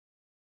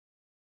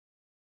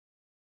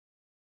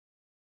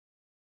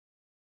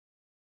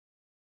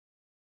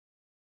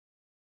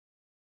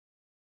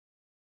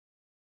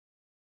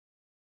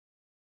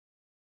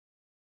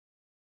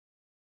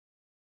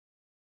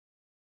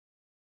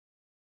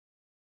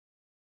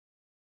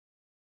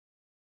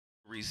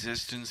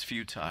Resistance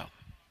futile.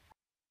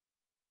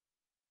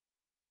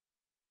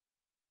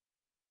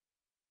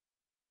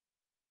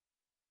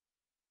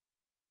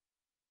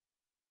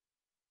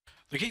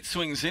 The gate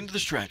swings into the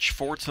stretch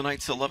for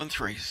tonight's 11th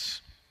race.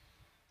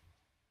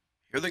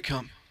 Here they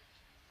come.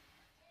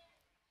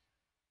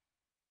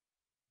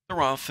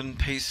 They're off and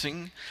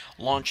pacing.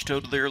 Launched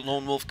out of their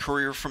Lone Wolf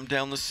Courier from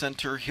down the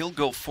center. He'll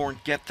go for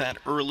and get that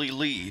early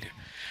lead.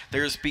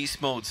 There's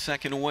Beast Mode,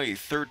 second away,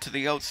 third to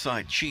the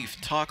outside.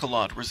 Chief, Talk a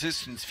Lot,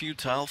 Resistance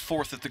Futile,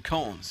 fourth at the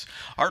cones.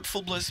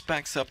 Artful Bliss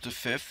backs up to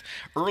fifth.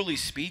 Early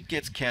Speed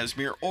gets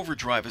Casimir.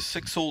 Overdrive, a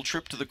 6-hole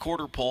trip to the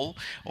quarter pole.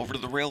 Over to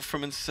the rail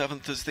from in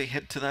seventh as they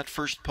head to that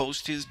first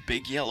post is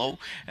Big Yellow.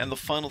 And the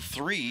final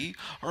three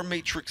are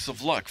Matrix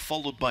of Luck,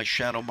 followed by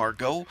Shadow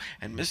Margot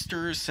and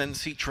Mr.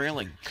 Sensi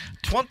trailing.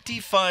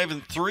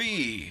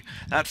 25-3.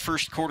 That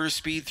first quarter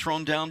speed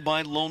thrown down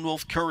by Lone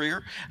Wolf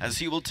Courier as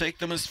he will take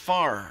them as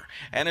far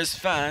and as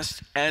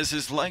fast as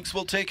his legs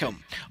will take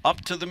him.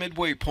 Up to the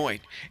midway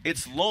point,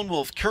 it's Lone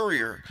Wolf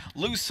Courier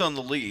loose on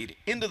the lead.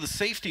 Into the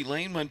safety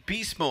lane went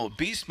Beast Mode.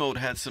 Beast Mode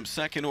had some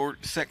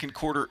second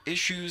quarter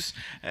issues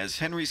as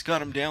Henry's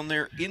got him down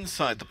there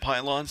inside the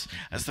pylons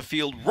as the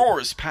field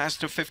roars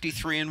past a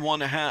 53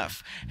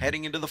 1/2.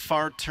 Heading into the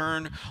far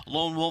turn,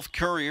 Lone Wolf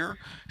Courier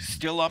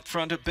still up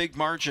front, a big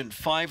margin,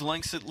 5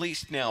 lengths at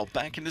least now.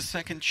 Back into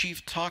second,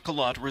 Chief Talk a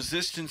Lot,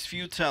 Resistance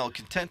Futile,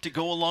 content to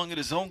go along at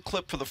his own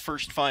clip for the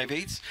first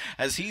 5/8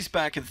 as he's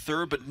back in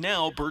third, but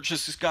now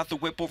Burgess has got the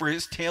whip over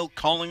his tail,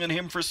 calling on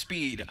him for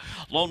speed.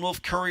 Lone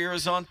Wolf Courier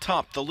is on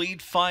top, the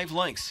lead 5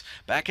 lengths.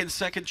 Back in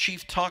second,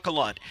 Chief Talk a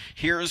Lot.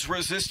 Here's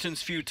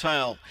Resistance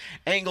Futile,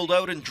 angled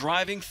out and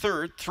driving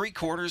third,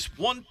 3/4,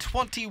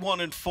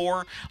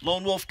 121-4.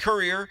 Lone Wolf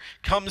Courier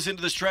comes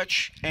into the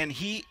stretch and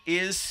he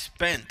is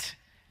spent.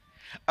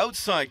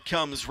 Outside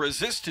comes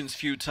Resistance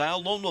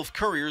Futile. Lone Wolf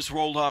Courier's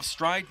rolled off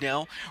stride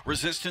now.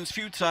 Resistance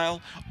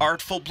Futile.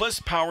 Artful Bliss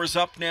powers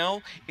up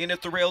now. In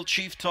at the rail,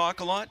 Chief Talk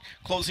a Lot.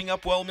 Closing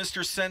up well,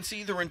 Mr.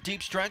 Sensi. They're in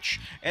deep stretch.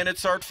 And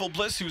it's Artful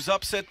Bliss who's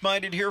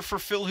upset-minded here for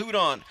Phil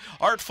Houdon.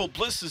 Artful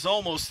Bliss is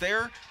almost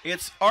there.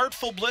 It's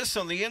Artful Bliss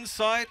on the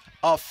inside.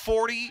 A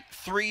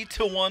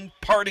 43-1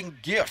 parting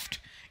gift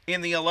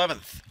in the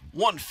 11th.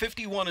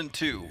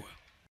 151-2.